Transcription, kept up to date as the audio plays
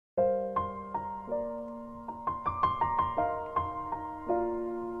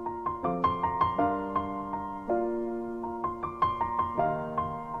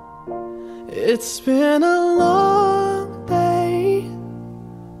It's been a long day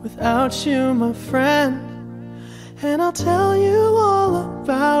without you, my friend, and I'll tell you all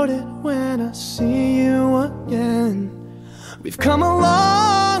about it when I see you again. We've come a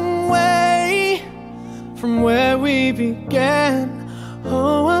long way from where we began.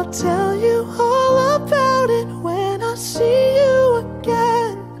 Oh, I'll tell you all about it when I see you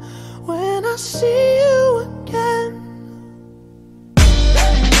again. When I see you again.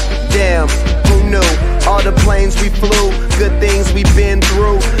 Damn, who knew? All the planes we flew, good things we've been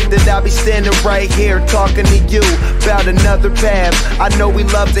through, that I'll be standing right here talking to you about another path. I know we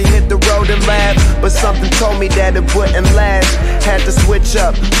love to hit the road and laugh, but something told me that it wouldn't last. Had to switch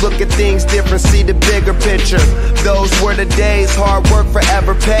up, look at things different, see the bigger picture. Those were the days, hard work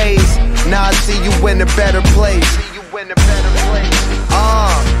forever pays. Now I see you in a better place.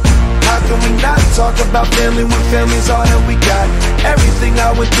 How can we not talk about family when family's all that we got? Everything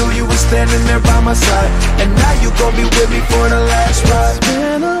I went through, you were standing there by my side, and now you gon' be with me for the last ride. It's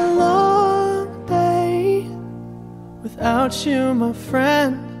been a long day without you, my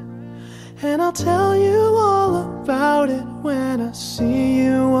friend, and I'll tell you all about it when I see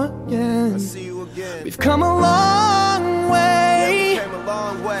you again. We've come a long way,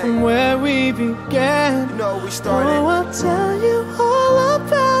 from where we began. You know we started. Oh, I'll tell you all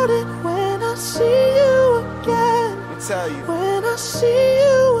about it when I see you again. I'll tell you. When I see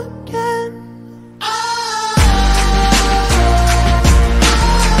you again.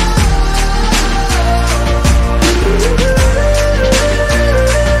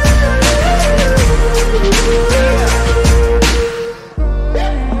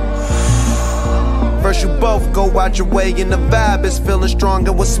 First you both go out your way and the vibe is feeling strong,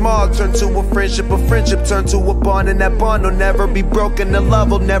 and what's small turn to a friendship turn to a bond, and that bond will never be broken, the love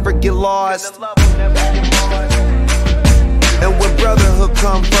will never get lost. And when brotherhood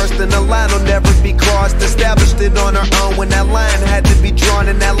come first, then the line will never be crossed. Established it on our own when that line had to be drawn,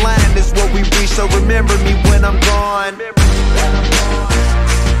 and that line is what we reach, so remember me when I'm gone.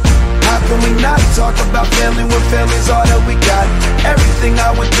 How can we not talk about family when family's all that we got? Everything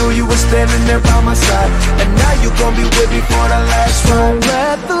I went through, you were standing there by my side, and now you gon' be with me for the last ride. Don't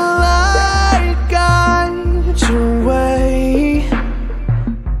let the light guide your way.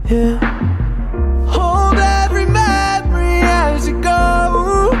 Yeah. Hold every memory as you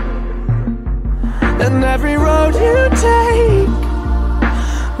go, and every road you take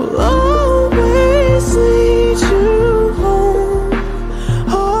will always lead you home.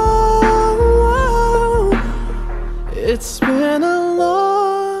 Oh, it's been a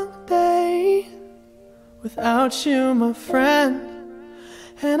long day without you, my friend,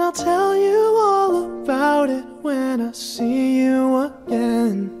 and I'll tell you all about it when I see you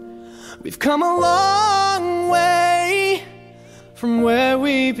again. We've come a long way from where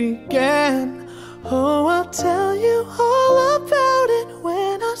we began. Oh, I'll tell you all about it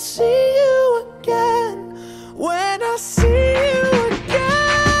when I see you again. When I see you again.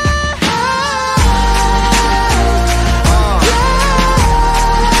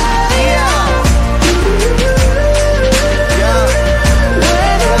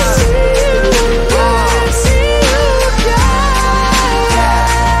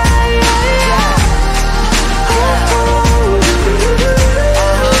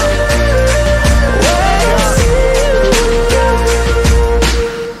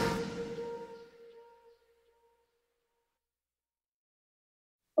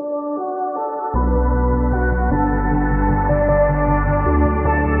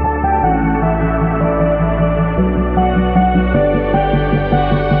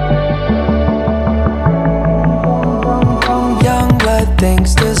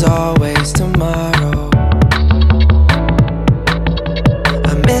 Thinks there's always tomorrow.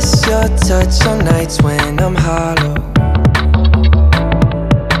 I miss your touch on nights when I'm hollow.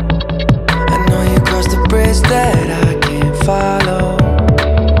 I know you crossed the bridge that I can't follow.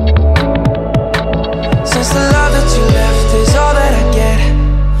 Since the love that you left is all that I get,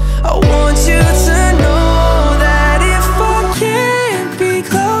 I want you to know that if I can't be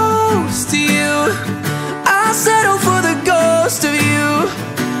close to you, I'll settle for the ghost of you.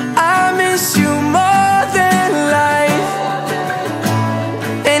 I miss you more than life.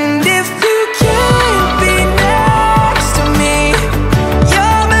 And if you can't be next to me,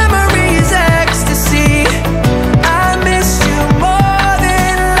 your memory is ecstasy. I miss you more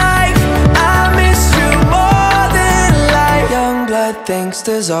than life. I miss you more than life. Young blood thinks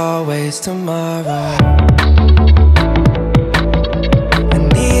there's always tomorrow. I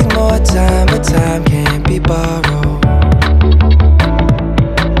need more time, but time can't be borrowed.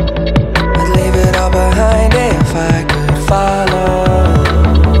 Behind it if I could follow.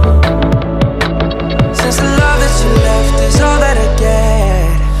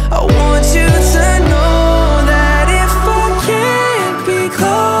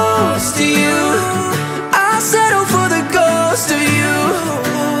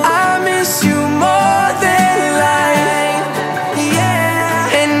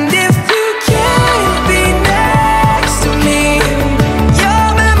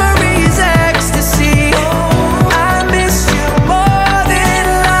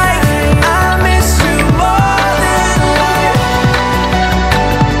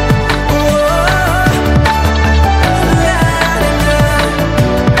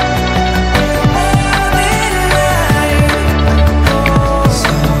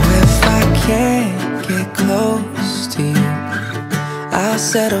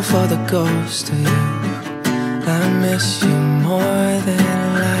 fall for the ghost of you. I miss you more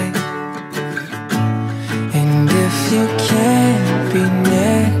than life. And if you can't be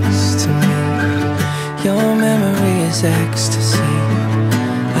next to me, your memory is ecstasy.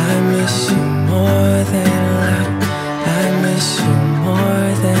 I miss you more than life. I miss you more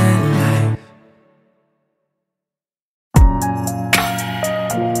than life.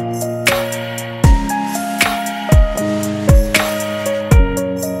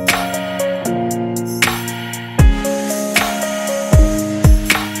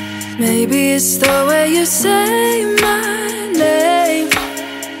 Maybe it's the way you say my name.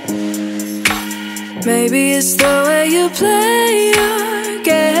 Maybe it's the way you play your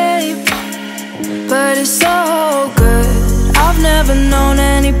game. But it's so good. I've never known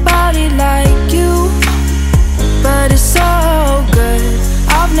anybody like you. But it's so good.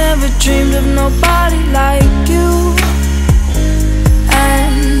 I've never dreamed of nobody like you.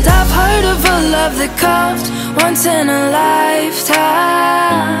 And I've heard of a love that comes once in a lifetime.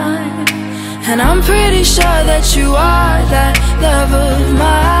 And I'm pretty sure that you are that love of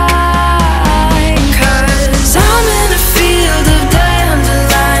mine. 'Cause I'm in a field of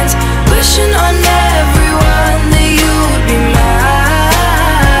dandelions, wishing on everyone that you would be mine,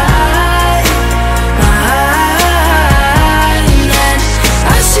 mine. And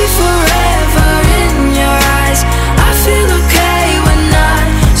I see forever in your eyes. I feel okay when I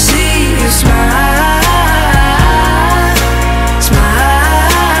see you smile, smile.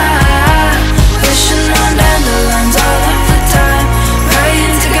 Wishing on dandelions all of the time,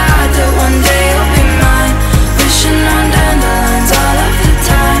 praying to God that one day you'll be mine. Wishing on dandelions all of the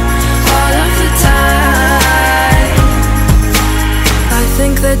time, all of the time. I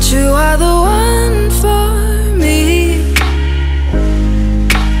think that you are the one for me,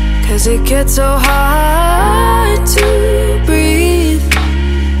 'cause it gets so hard to breathe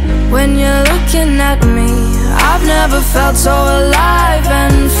when you're looking at me. I've never felt so alive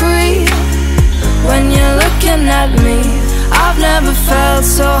and free. When you're looking at me, I've never felt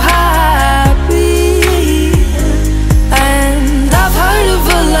so happy. And I've heard of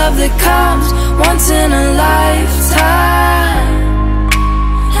a love that comes once in a lifetime.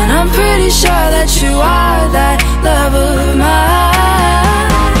 And I'm pretty sure that you are that love of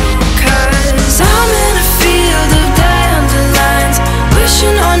mine. 'Cause I'm in a field of dandelions,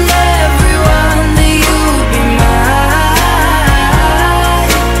 wishing on everyone that you would be mine,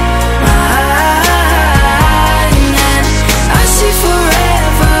 mine. And I see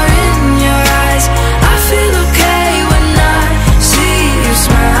forever in your eyes. I feel okay when I see you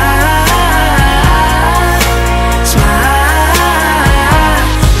smile, smile.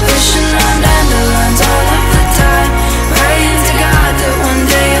 Wishing on dandelions all of the time, praying to God that one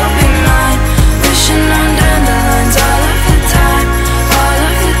day you'll be mine. Wishing on dandelions all of the time, all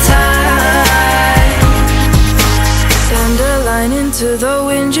of the time. Dandelion, into the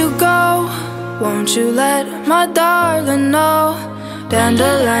wind you go. Won't you let my darling know?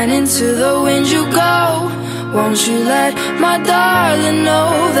 Dandelion, into the wind you go. Won't you let my darling know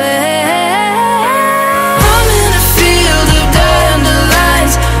that I'm in a field of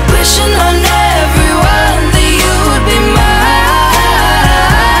dandelions, wishing on everyone that you would be mine,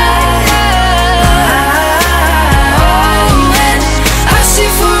 mine. And I see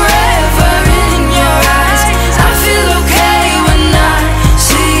forever in your eyes. I feel okay when I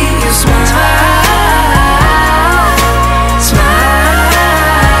see you smile, smile.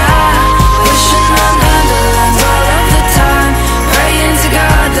 Wishing on dandelions all of the time, praying to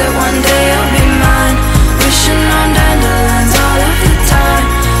God that one day you'll be mine. Wishing on dandelions all of the time,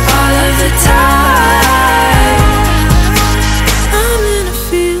 all of the time. I'm in a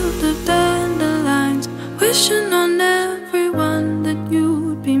field of dandelions, wishing on everyone that you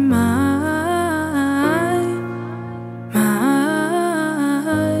would be mine, mine.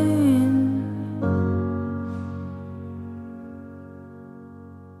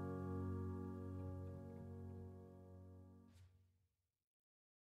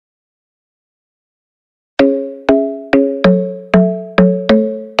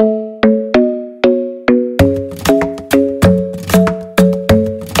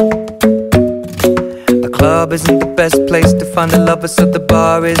 The club isn't the best place to find a lover, so the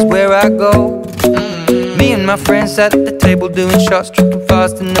bar is where I go. Me and my friends at the table doing shots, tripping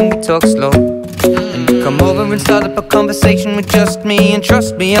fast, and then we talk slow. And you come over and start up a conversation with just me, and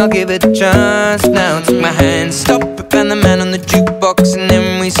trust me, I'll give it a chance. Now take my hand, stop it, and the man on the jukebox, and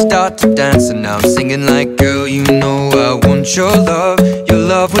then we start to dance. And now I'm singing like, girl, you know I want your love. Your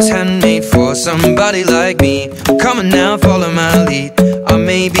love was handmade for somebody like me. Come on now, follow my lead. I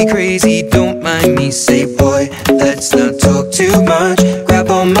may be crazy, don't mind me. Say, boy, let's not talk too much. Grab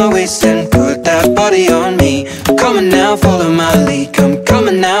on my waist and put that body on me. Come on now, follow my lead. Come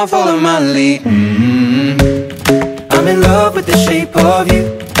on now, follow my lead. I'm in love with the shape of you.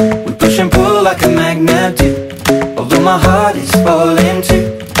 We push and pull like a magnet do. Although my heart is falling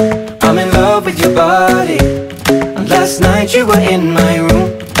too. I'm in love with your body. And last night you were in my room,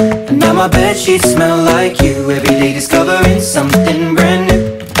 and now my bedsheets smell like you. Every day discovering something brand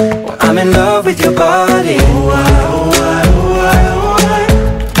new. Well, I'm in love with your body.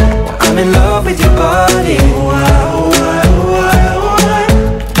 I'm in love with your body.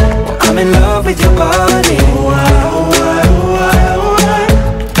 I'm in love with your body.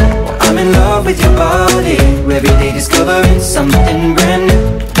 I'm in love with your body. Every day discovering something brand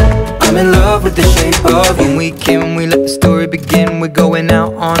new. I'm in love with the shape of you. When we came, we let the story begin. We're going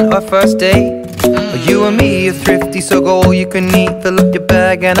out on our first date. You and me are thrifty, so go all you can eat. Fill up your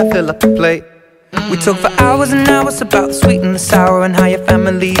bag and I fill up the plate. We talk for hours and hours about the sweet and the sour, and how your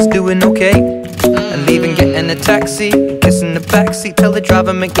family's doing okay. And leaving, getting a taxi, kissing the backseat, tell the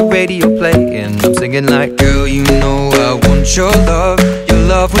driver make the radio play. And I'm singing like, girl, you know I want your love. Your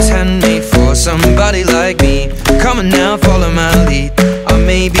love was handmade for somebody like me. Come on now, follow my lead. I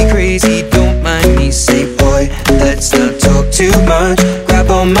may be crazy, don't mind me. Say, boy, let's not talk too much. Grab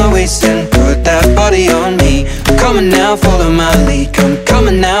on my waist and put that body on me. Come on now, follow my lead. Come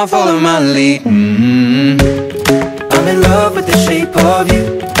on now, follow my lead. I'm in love with the shape of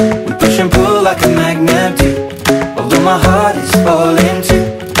you. We push and pull like a magnet do. Although my heart is falling too.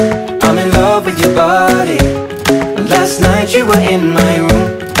 I'm in love with your body. Last night you were in my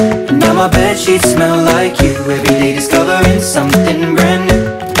room, and now my bedsheets smell like you. Every day discovering something brand new.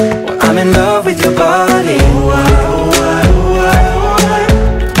 Well, I'm in love with your body.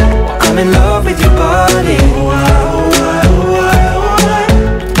 I'm in love with your body.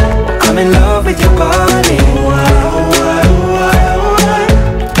 I'm in love with your body.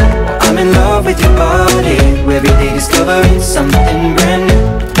 I'm in love with your body. Every day discovering something brand new.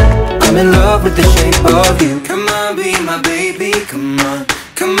 I'm in love with the shape of you. Come on, be my baby, come on.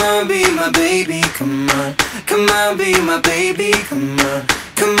 Come on, be my baby, come on. Come on, be my baby, come on.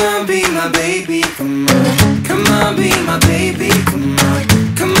 Come on, be my baby, come on. Come on, be my baby, come on.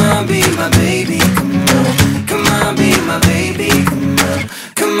 Come on, be my baby, come on. Come on, be my baby, come on.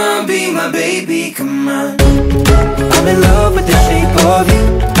 Come on, be my baby, come on. I'm in love with the shape of you.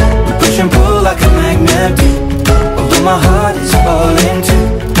 We push and pull like a magnet do. Although my heart is falling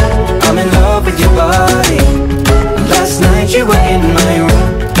too. I'm in love with your body. Last night you were in my room,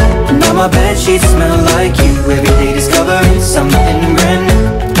 and now my bedsheets smell like you. Every day discovering something brand new.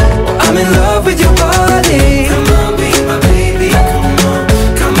 I'm in love with your body. Come on, be my baby, come on.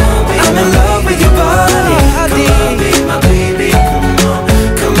 Come on, be I'm in love with your body. Come on, be my baby, come on.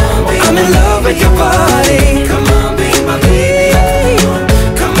 Come on, be I'm in love with your body. Come on, be my baby, come on.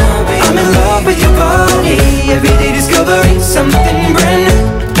 Come on, be I'm in love with your body. Every day discovering something brand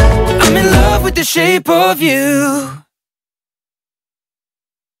new. I'm in love with the shape of you.